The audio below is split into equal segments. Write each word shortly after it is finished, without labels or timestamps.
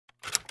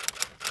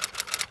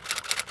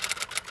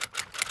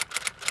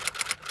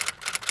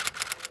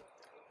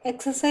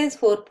Exercise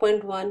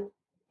 4.1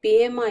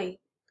 PMI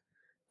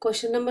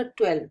Question number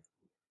 12.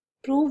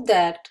 Prove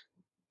that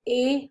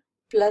A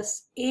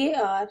plus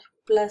AR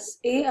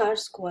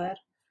square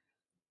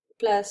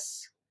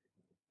plus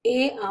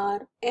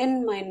AR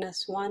n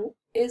minus 1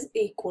 is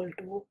equal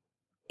to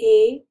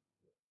A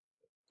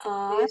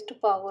r raised to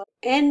power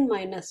n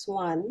minus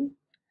 1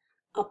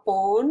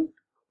 upon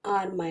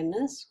r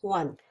minus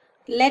 1.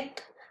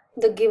 Let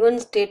the given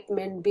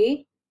statement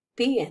be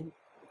Pn.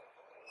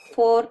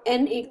 For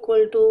n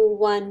equal to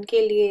 1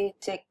 के लिए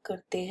check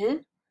करते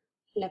हैं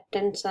left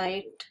hand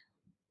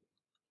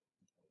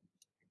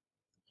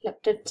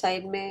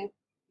side में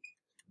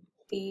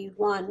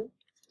P1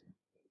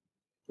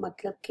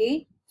 मतलब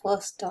कि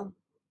first term,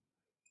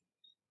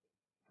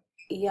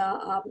 या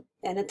आप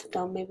nth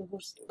term में भी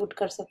पुट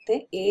कर सकते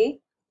हैं। ए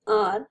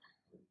आर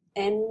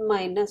n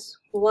माइनस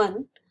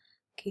 1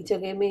 की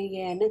जगह में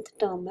ये nth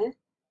टर्म है,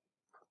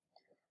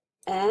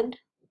 and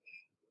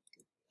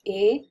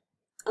A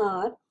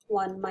R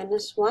 1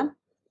 minus 1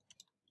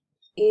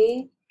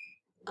 A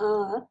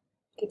R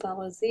की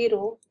power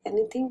 0,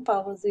 anything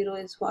power 0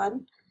 is 1,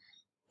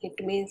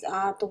 it means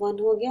are तो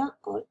 1 हो गया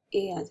और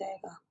ए आ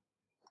जाएगा।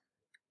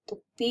 तो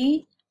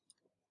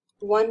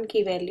P1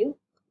 की वैल्यू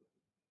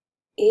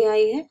ए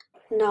आई है।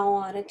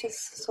 नाउ RHS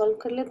सॉल्व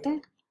कर लेते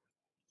हैं।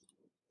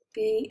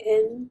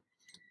 Pn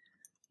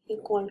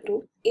equal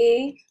to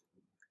A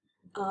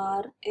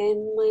R N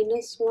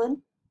minus 1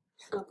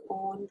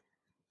 upon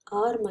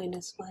are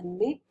minus 1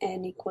 में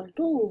n इक्वल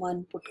टू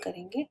 1 पुट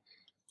करेंगे।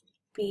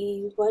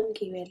 P1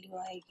 की वैल्यू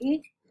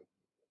आएगी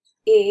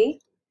ए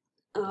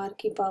आर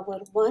की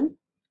पावर 1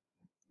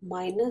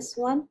 माइनस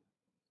 1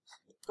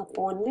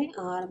 अपॉन में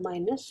आर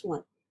माइनस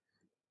 1,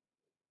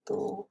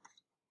 तो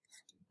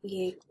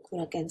ये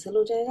पूरा कैंसिल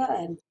हो जाएगा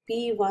एंड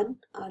P1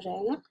 आ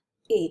जाएगा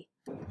A.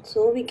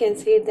 So we can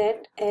say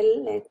that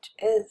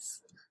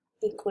LHS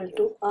equal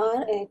to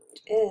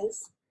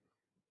RHS,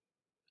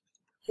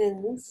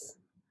 hence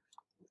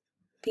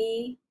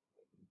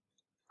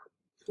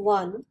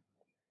P1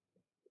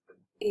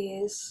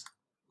 is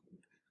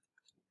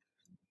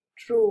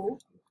true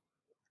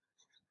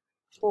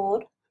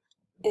for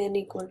n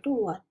equal to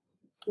 1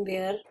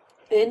 where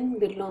n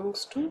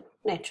belongs to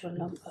natural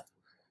number,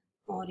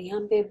 और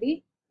यहाँ पे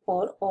भी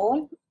for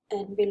all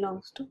n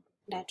belongs to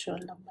natural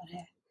number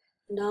है।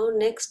 Now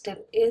next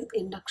step is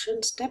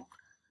induction step.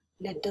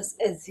 Let us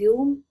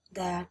assume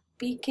that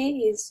pk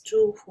is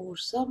true for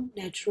some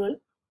natural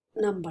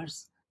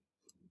numbers.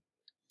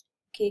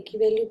 k की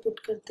value put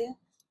करते हैं।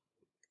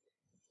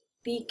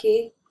 pk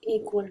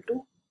equal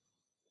to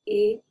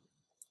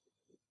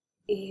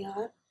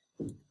AR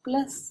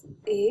plus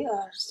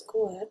AR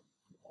square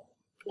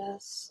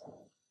plus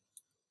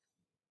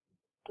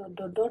dot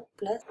dot dot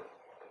plus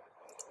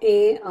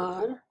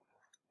AR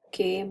k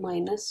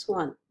minus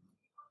 1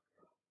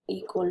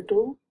 equal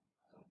to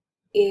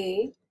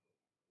A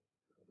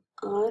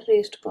r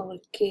raised to power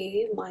k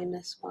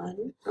minus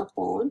 1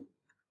 upon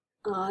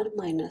r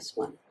minus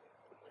 1.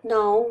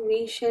 Now we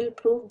shall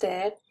prove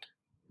that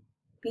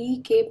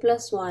pk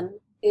plus 1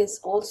 is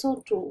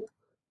also true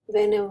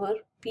whenever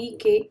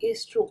pk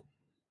is true.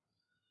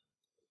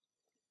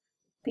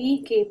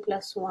 pk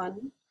plus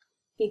 1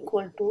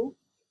 equal to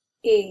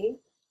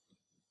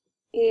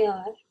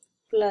AR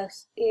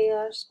plus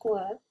AR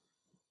square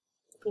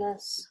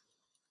plus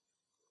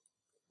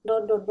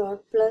dot dot dot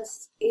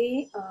plus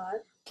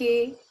AR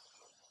k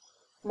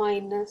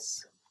minus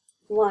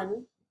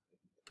 1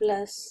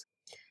 plus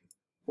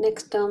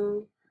next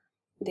term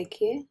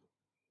देखिए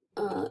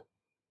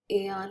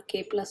AR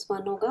k plus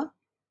 1 होगा,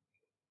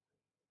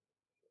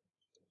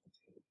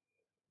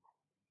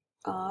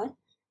 R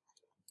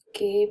k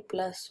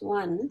plus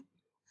 1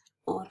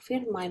 और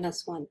फिर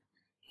minus 1,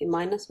 ये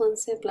minus 1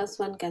 से plus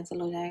 1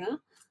 cancel हो जाएगा,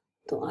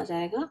 तो आ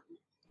जाएगा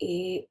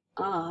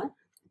AR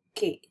k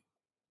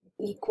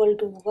इक्वल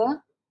टू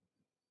होगा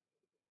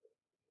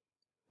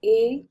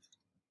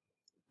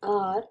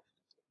AR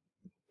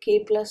k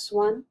plus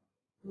 1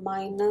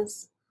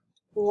 minus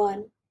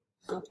 1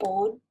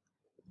 upon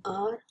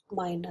R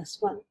minus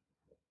 1।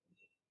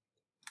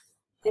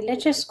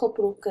 LHS को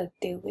प्रूव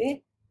करते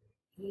हुए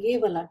ये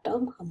वाला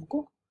टर्म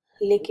हमको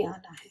लेके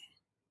आना है।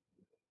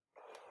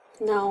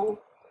 Now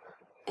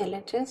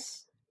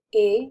LHS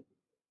A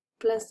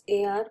plus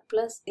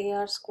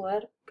AR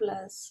square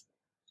plus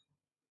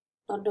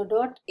dot dot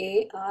dot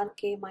AR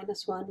k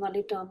minus 1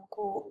 वाली टर्म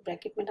को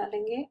ब्रैकेट में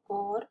डालेंगे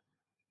और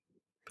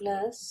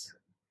प्लस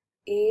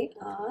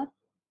AR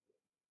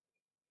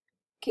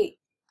k,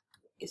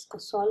 इसको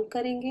सॉल्व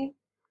करेंगे।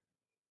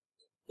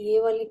 ये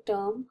वाली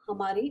टर्म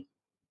हमारी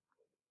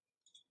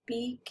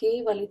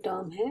pk वाली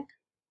टर्म है,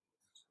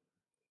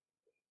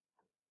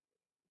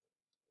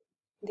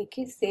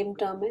 देखिए सेम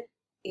टर्म है,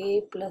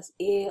 A plus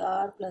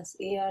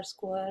AR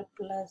square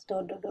plus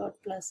dot dot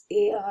dot plus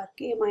AR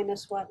k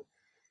minus 1।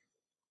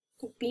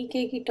 तो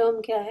pk की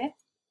टर्म क्या है,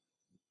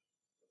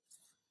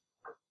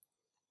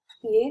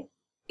 ये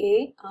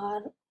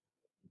AR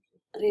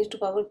raise to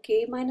power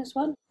k minus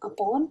 1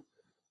 upon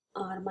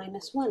R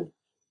minus 1।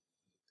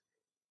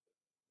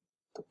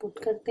 तो पुट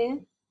करते हैं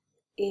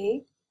a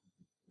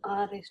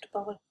r raised to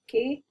power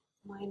k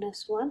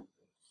minus 1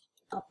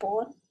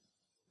 upon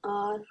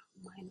r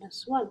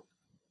minus 1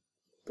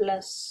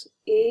 plus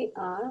a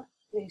r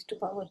raised to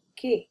power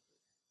k।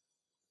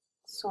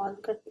 Solve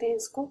करते हैं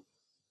इसको,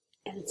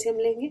 एलसीएम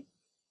लेंगे।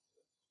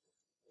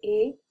 a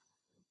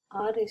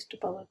r raised to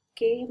power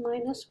k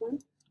minus 1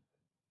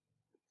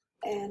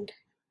 and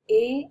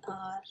a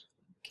r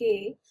k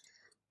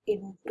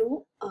into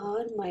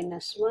r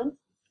minus 1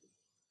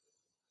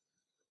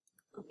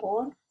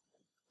 upon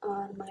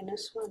r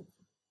minus 1।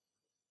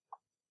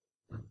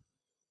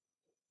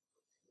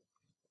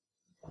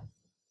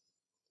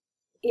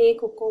 a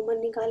को common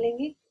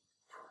निकालेंगे,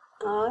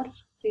 r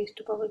raised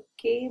to power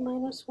k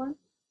minus 1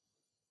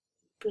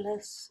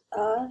 plus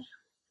r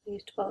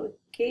raised to power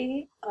k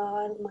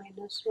r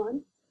minus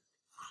 1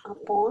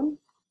 upon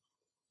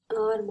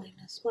r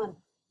minus 1।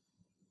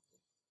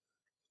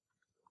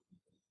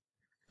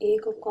 a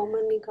को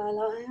common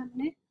निकाला है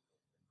हमने,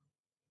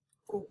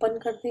 open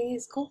कर देंगे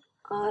इसको,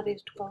 r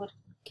raised to power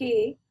k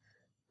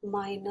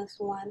minus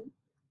 1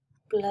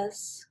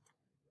 plus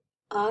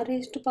r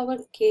raised to power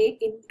k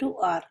into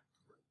r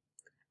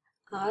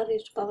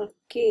raised to power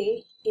k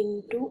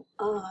into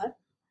r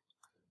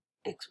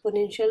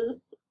exponential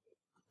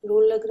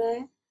rule लग रहा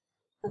है।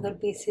 अगर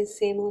बेसिस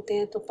सेम होते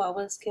हैं तो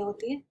पावर्स क्या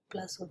होती है,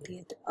 प्लस होती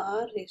है, तो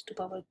r raise to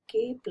power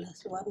k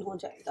plus 1 हो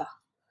जाएगा।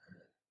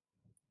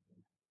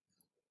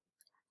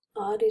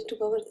 r raise to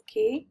power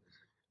k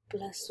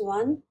plus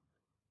 1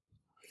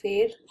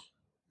 फिर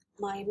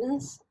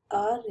minus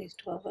r raise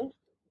to power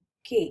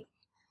k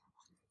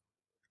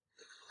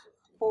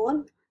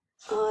on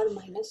r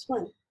minus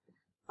 1।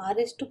 r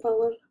raise to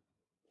power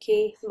k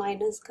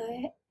minus का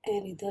है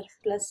और इधर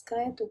प्लस का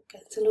है तो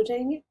कैंसिल हो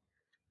जाएंगे।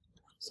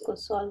 इसको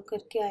सॉल्व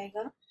करके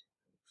आएगा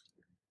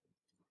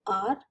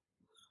r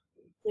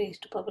raise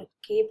to power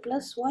k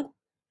plus 1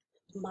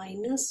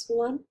 minus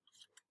 1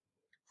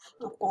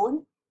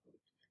 upon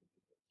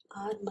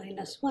r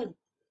minus 1,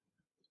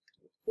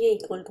 ये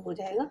इक्वल टू हो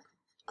जाएगा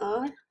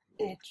r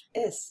एच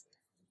एस।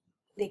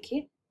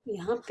 देखिए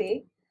यहाँ पे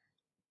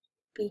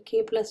पी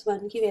के प्लस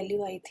 1 की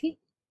वैल्यू आई थी,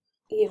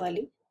 ये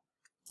वाली,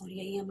 और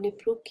यही हमने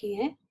प्रूव की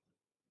है।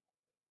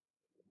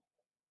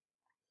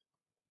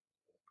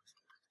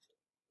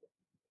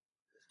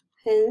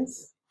 Hence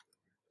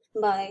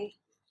by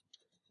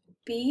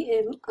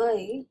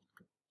PMI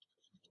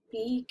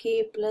pk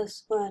plus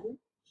 1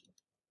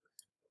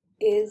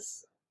 is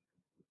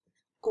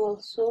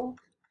also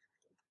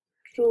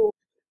true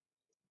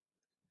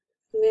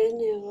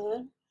whenever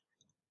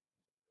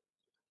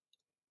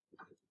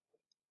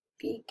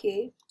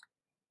pk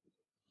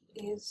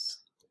is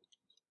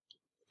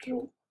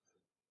true।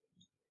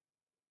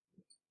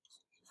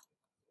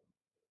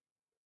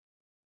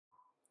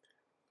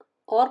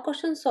 और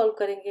क्वेश्चन सॉल्व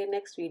करेंगे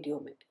नेक्स्ट वीडियो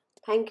में।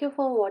 Thank you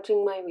for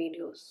watching my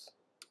videos.